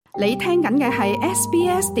你聽緊嘅係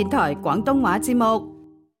SBS 電台廣東話節目。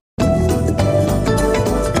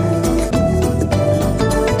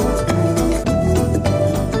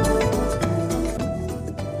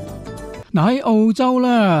嗱，喺澳洲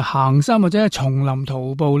咧，行山或者係叢林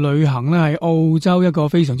徒步旅行咧，係澳洲一個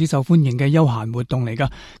非常之受歡迎嘅休閒活動嚟噶。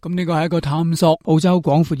咁呢個係一個探索澳洲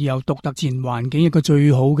廣闊而又獨特自然環境一個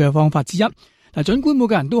最好嘅方法之一。嗱，盡管每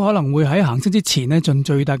個人都可能會喺行山之前呢盡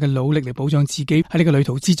最大嘅努力嚟保障自己喺呢個旅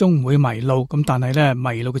途之中唔會迷路，咁但係咧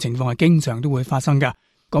迷路嘅情況係經常都會發生噶。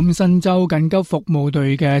咁新州緊急服務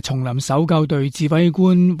隊嘅叢林搜救隊指揮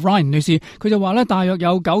官 Ryan 女士，佢就話咧，大約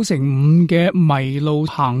有95%嘅迷路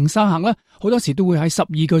行山客咧，好多時都會喺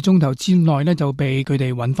12個鐘頭之內咧就被佢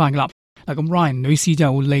哋揾翻噶啦。嗱，咁 Ryan 女士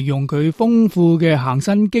就利用佢豐富嘅行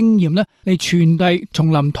山經驗咧，嚟傳遞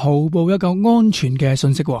叢林徒步一個安全嘅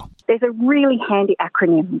信息。There's a really handy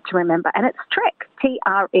acronym to remember, and it's TREK,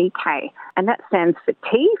 T-R-E-K, and that stands for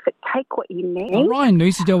T, for take what you need. Ryan 女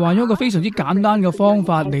士就話咗一個非常之簡單嘅方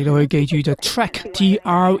法嚟到去記住就 TREK,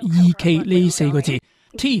 T-R-E-K 呢4個字。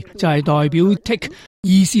T 就係代表 take，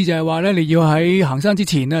 意思就係話咧，你要喺行山之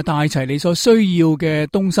前咧帶齊你所需要嘅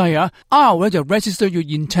東西啊。R 咧就 register your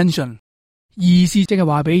intention， 意思即係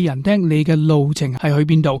話俾人聽你嘅路程係去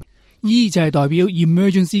邊度。E 就係代表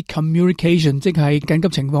emergency communication， 即係緊急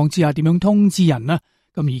情況之下點樣通知人啦。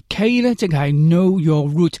咁而 K 咧即係 know your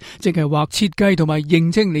route， 即係話設計同埋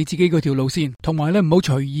認清你自己嗰條路線，同埋咧唔好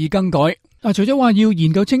隨意更改。除咗話要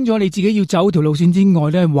研究清楚你自己要走條路線之外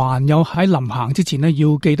咧，還有喺臨行之前咧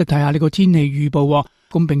要記得睇下呢個天氣預報。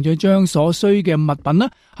咁並且將所需嘅物品呢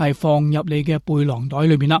係放入你嘅背囊袋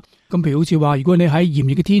裏面啦。咁譬如好似話，如果你喺炎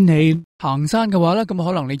熱嘅天氣行山嘅話咧，咁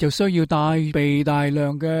可能你就需要帶備大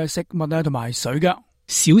量嘅食物啊，同埋水噶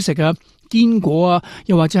小食啊、堅果啊，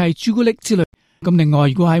又或者係朱古力之類。咁另外，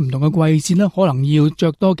如果喺唔同嘅季節咧，可能要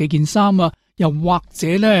着多幾件衫啊，又或者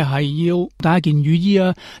咧係要帶一件雨衣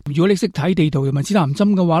啊。如果你識睇地圖同埋指南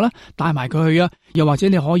針嘅話咧，帶埋佢去啊。又或者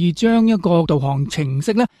你可以將一個導航程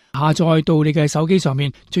式咧下載到你嘅手機上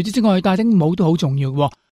面。除此之外，戴頂帽都好重要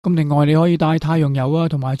嘅。咁另外你可以帶太陽油啊，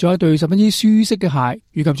同埋着一對十分之舒適嘅鞋。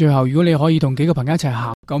以及最後，如果你可以同幾個朋友一齊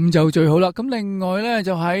行，咁就最好啦。咁另外咧，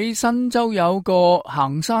就喺新州有個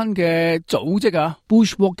行山嘅組織啊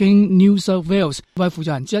 ，Bushwalking New South Wales 位負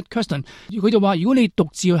責人之一 Kirsten， 佢就話，如果你獨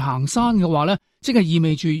自去行山嘅話咧，即係意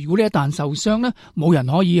味住如果你一旦受傷咧，冇人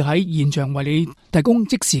可以喺現場為你提供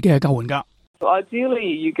即時嘅救援噶。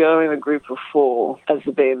Ideally, you go in a group of 4 as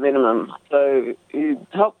the bare minimum. So you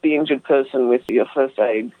help the injured person with your first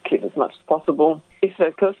aid kit as much as possible. If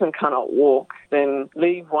that person cannot walk, then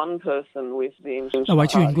leave one person with the injured. 維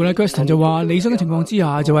持員顧 Kirsten 就話，理想嘅情況之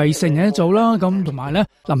下就係成人一組啦。咁同埋咧，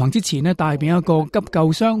臨行之前咧帶便一個急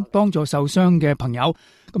救箱，幫助受傷嘅朋友。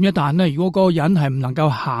咁一旦咧，如果嗰個人係唔能夠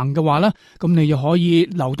行嘅話咧，咁你就可以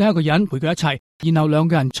留低一個人陪佢一齊，然後2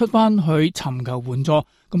個人出翻去尋求援助。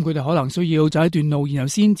咁佢哋可能需要走一段路，然後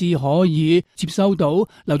先至可以接收到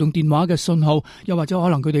流動電話嘅信號，又或者可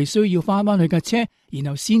能佢哋需要翻去架車，然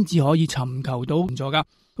後先至可以尋求到援助噶。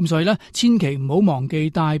咁所以咧，千祈唔好忘記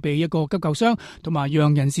帶備一個急救箱，同埋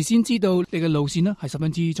讓人事先知道你嘅路線呢係十分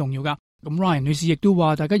之重要噶。咁 Ryan 女士亦都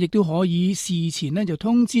話，大家亦都可以事前呢就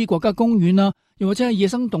通知國家公園啊，又或者係野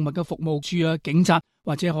生動物嘅服務處啊、警察，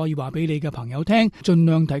或者可以話俾你嘅朋友聽，盡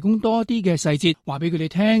量提供多啲嘅細節，話俾佢哋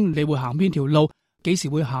聽你會行邊條路，幾時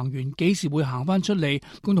會行完，幾時會行翻出嚟，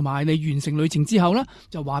咁同埋你完成旅程之後呢，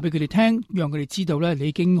就話俾佢哋聽，讓佢哋知道咧你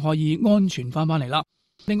已經可以安全翻嚟啦。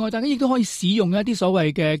另外，大家亦都可以使用一啲所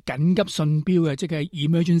謂嘅緊急信標嘅，即係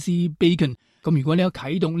emergency beacon。咁如果你有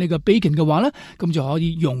啟動呢個 beacon 嘅話咧，咁就可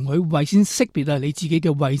以容許為先識別你自己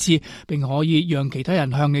嘅位置，並可以讓其他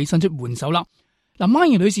人向你伸出援手啦。嗱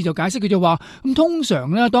，Ryan女士就解釋，佢就話，咁通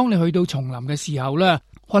常咧，當你去到叢林嘅時候咧，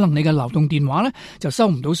可能你嘅流動電話咧就收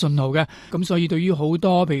唔到信號嘅，咁所以對於好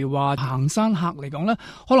多譬如話行山客嚟講咧，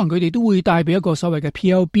可能佢哋都會帶備一個所謂嘅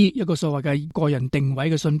PLB， 一個所謂嘅個人定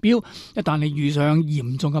位嘅信標。一旦你遇上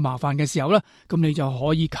嚴重嘅麻煩嘅時候咧，咁你就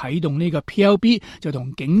可以啟動呢個 PLB， 就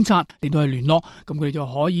同警察嚟到去聯絡，咁佢哋就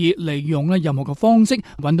可以利用咧任何嘅方式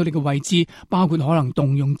揾到你嘅位置，包括可能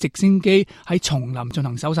動用直升機喺叢林進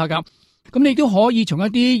行搜查噶。咁你都可以從一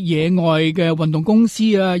啲野外嘅運動公司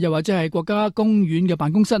啊，又或者係國家公園嘅辦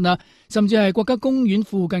公室啊，甚至係國家公園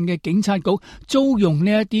附近嘅警察局租用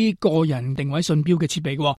呢一啲個人定位信標嘅設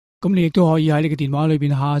備嘅。咁你亦都可以喺你嘅電話裏邊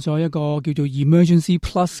下載一個叫做 Emergency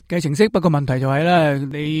Plus 嘅程式。不過問題就係咧，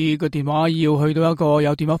你個電話要去到一個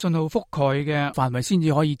有電話信號覆蓋嘅範圍先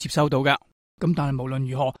至可以接收到噶。咁但係無論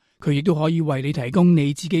如何，佢亦都可以為你提供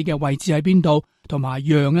你自己嘅位置喺邊度，同埋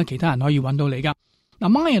讓其他人可以揾到你噶。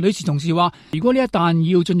Maya 女士同時話，如果你一旦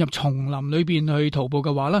要進入叢林裏邊去徒步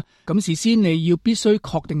嘅話咧，咁事先你要必須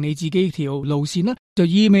確定你自己條路線啦，就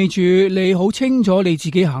意味住你好清楚你自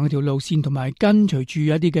己行嘅條路線，同埋跟隨住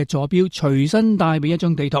一啲嘅座標，隨身帶俾一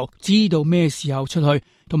張地圖，知道咩時候出去，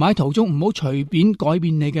同埋喺途中唔好隨便改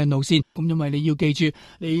變你嘅路線。咁因為你要記住，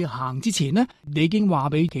你行之前呢，你已經話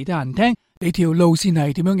俾其他人聽你條路線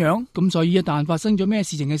係點樣樣，咁所以一旦發生咗咩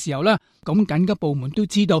事情嘅時候呢，咁緊急部門都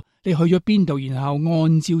知道你去咗邊度，然後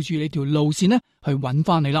按照住你條路線呢去揾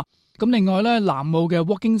翻你啦。咁另外咧，南澳嘅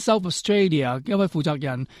Walking South Australia 一位負責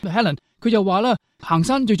人 Helen， 佢就話啦，行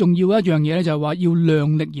山最重要嘅一樣嘢咧，就係話要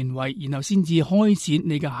量力而為，然後先至開展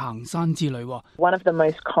你嘅行山之旅。One of the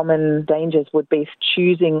most common dangers would be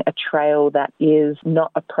choosing a trail that is not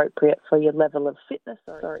appropriate for your level of fitness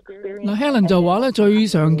or experience. 嗱 Helen 就話咧，最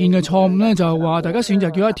常見嘅錯誤咧就係話大家選擇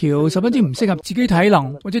咗一條十分之唔適合自己體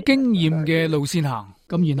能或者經驗嘅路線行。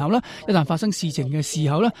咁然後咧，一旦發生事情嘅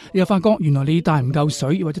時候咧，你就發覺原來你帶唔夠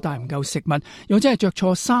水，或者帶唔夠食物，又或者係着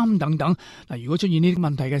錯衫等等。嗱，如果出現呢啲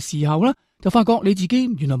問題嘅時候咧，就發覺你自己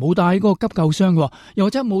原來冇帶嗰個急救箱嘅，又或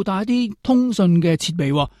者冇帶一啲通訊嘅設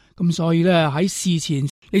備。咁所以咧，喺事前，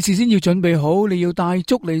你事先要準備好，你要帶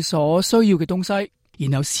足你所需要嘅東西，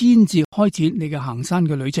然後先至開展你嘅行山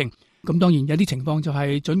嘅旅程。咁當然有啲情況就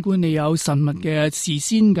係，儘管你有慎密嘅事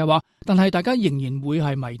先嘅話，但係大家仍然會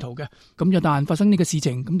係迷途嘅。咁一旦發生呢個事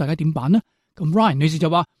情，咁大家點辦呢？咁 Ryan 女士就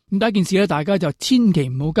話，咁第一件事咧，大家就千祈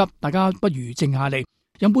唔好急，大家不如靜下嚟，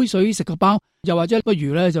飲杯水，食個包，又或者不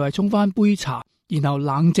如咧就係沖翻杯茶，然後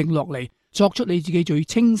冷靜落嚟，作出你自己最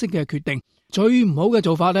清晰嘅決定。最唔好嘅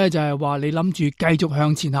做法咧就係話你諗住繼續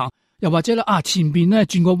向前行，又或者咧前邊咧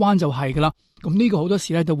轉個彎就係噶啦。咁呢個好多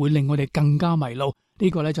時咧就會令我哋更加迷路。呢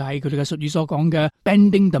個咧就係佢哋嘅術語所講嘅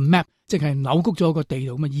bending the map， 即係扭曲咗個地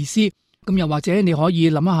圖咁嘅意思。咁又或者你可以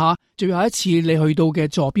諗一下，最後一次你去到嘅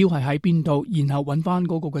坐標係喺邊度，然後揾翻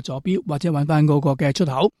嗰個嘅坐標，或者揾翻嗰個嘅出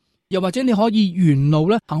口。又或者你可以沿路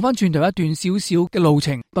咧行翻轉頭一段少少嘅路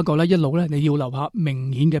程，不過咧一路咧你要留下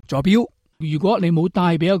明顯嘅坐標。如果你冇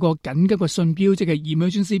帶俾一個緊急嘅信標，即係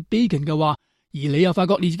emergency beacon 嘅話，而你又發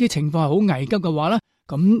覺你自己情況係好危急嘅話咧，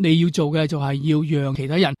咁你要做嘅就係要讓其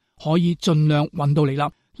他人可以盡量揾到你啦。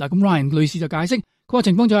嗱，咁 Ryan 女士就解釋，佢話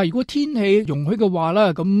情況就係如果天氣容許嘅話咧，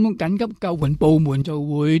咁緊急救援部門就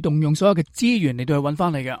會動用所有嘅資源嚟到去揾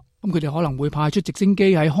翻你嘅。咁佢哋可能會派出直升機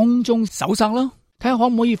喺空中搜索啦，睇下可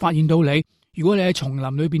唔可以發現到你。如果你喺叢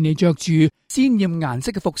林裏邊你着住鮮豔顏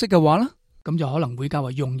色嘅服飾嘅話咧，咁就可能會較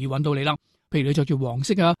為容易揾到你啦。譬如你着住黃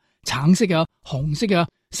色啊、橙色啊、紅色啊，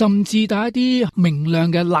甚至帶一啲明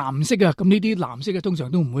亮嘅藍色啊，咁呢啲藍色嘅通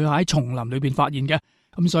常都唔會喺叢林裏邊發現嘅。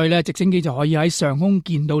咁所以咧，直升機就可以喺上空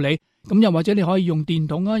見到你。咁又或者你可以用電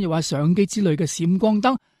筒啊，又或者相機之類嘅閃光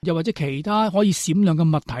燈，又或者其他可以閃亮嘅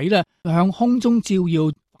物體咧，向空中照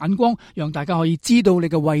耀反光，讓大家可以知道你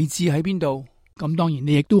嘅位置喺邊度。咁當然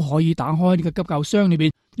你亦都可以打開呢個急救箱裏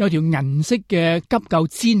邊有條銀色嘅急救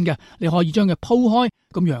氈嘅，你可以將佢鋪開，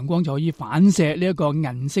咁陽光就可以反射呢一個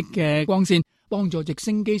銀色嘅光線，幫助直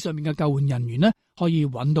升機上面嘅救援人員呢可以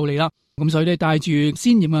揾到你啦。咁所以你帶住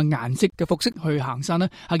鮮豔嘅顏色嘅服飾去行山呢，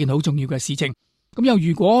係一件好重要嘅事情。咁又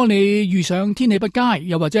如果你遇上天氣不佳，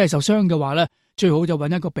又或者係受傷嘅話呢，最好就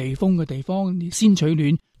揾一個避風嘅地方先取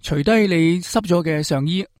暖，除低你濕咗嘅上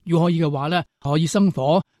衣，如果可以嘅話呢，可以生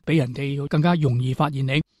火，俾人哋更加容易發現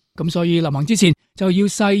你。咁所以臨行之前就要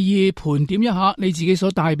細意盤點一下你自己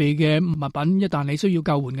所帶備嘅物品，一旦你需要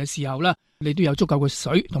救援嘅時候呢，你都有足夠嘅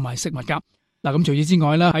水同埋食物噶。嗱，咁除此之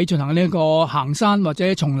外咧，喺進行呢一個行山或者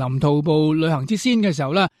叢林徒步旅行之先嘅時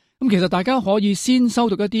候咧，咁其實大家可以先修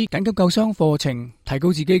讀一啲緊急救傷課程，提高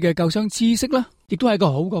自己嘅救傷知識啦，亦都係一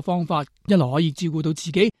個好嘅方法。一來可以照顧到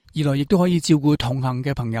自己，二來亦都可以照顧同行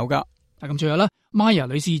嘅朋友噶。嗱，咁最後咧，Maya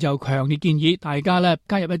女士就強烈建議大家咧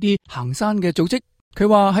加入一啲行山嘅組織。佢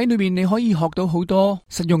話喺裏面你可以學到好多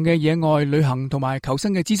實用嘅野外旅行同埋求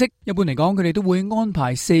生嘅知識。一般嚟講，佢哋都會安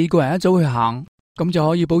排4個人一組去行。咁就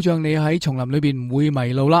可以保障你喺叢林裏邊唔會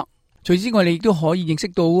迷路啦。除此之外，你亦都可以認識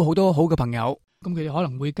到好多好嘅朋友。咁佢哋可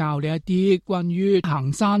能會教你一啲關於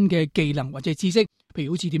行山嘅技能或者知識，譬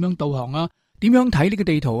如好似點樣導航啊，點樣睇呢個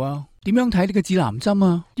地圖啊，點樣睇呢個指南針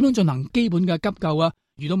啊，點樣進行基本嘅急救啊，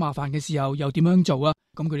遇到麻煩嘅時候又點樣做啊。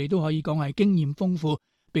咁佢哋都可以講係經驗豐富，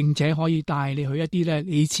並且可以帶你去一啲咧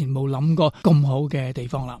你以前冇諗過咁好嘅地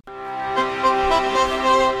方啦。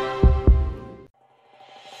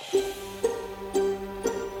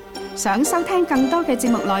想收聽更多嘅節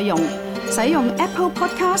目內容，使用 Apple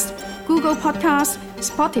Podcast、Google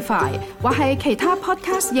Podcast、Spotify 或係其他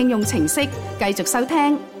Podcast 應用程式繼續收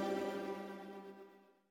聽。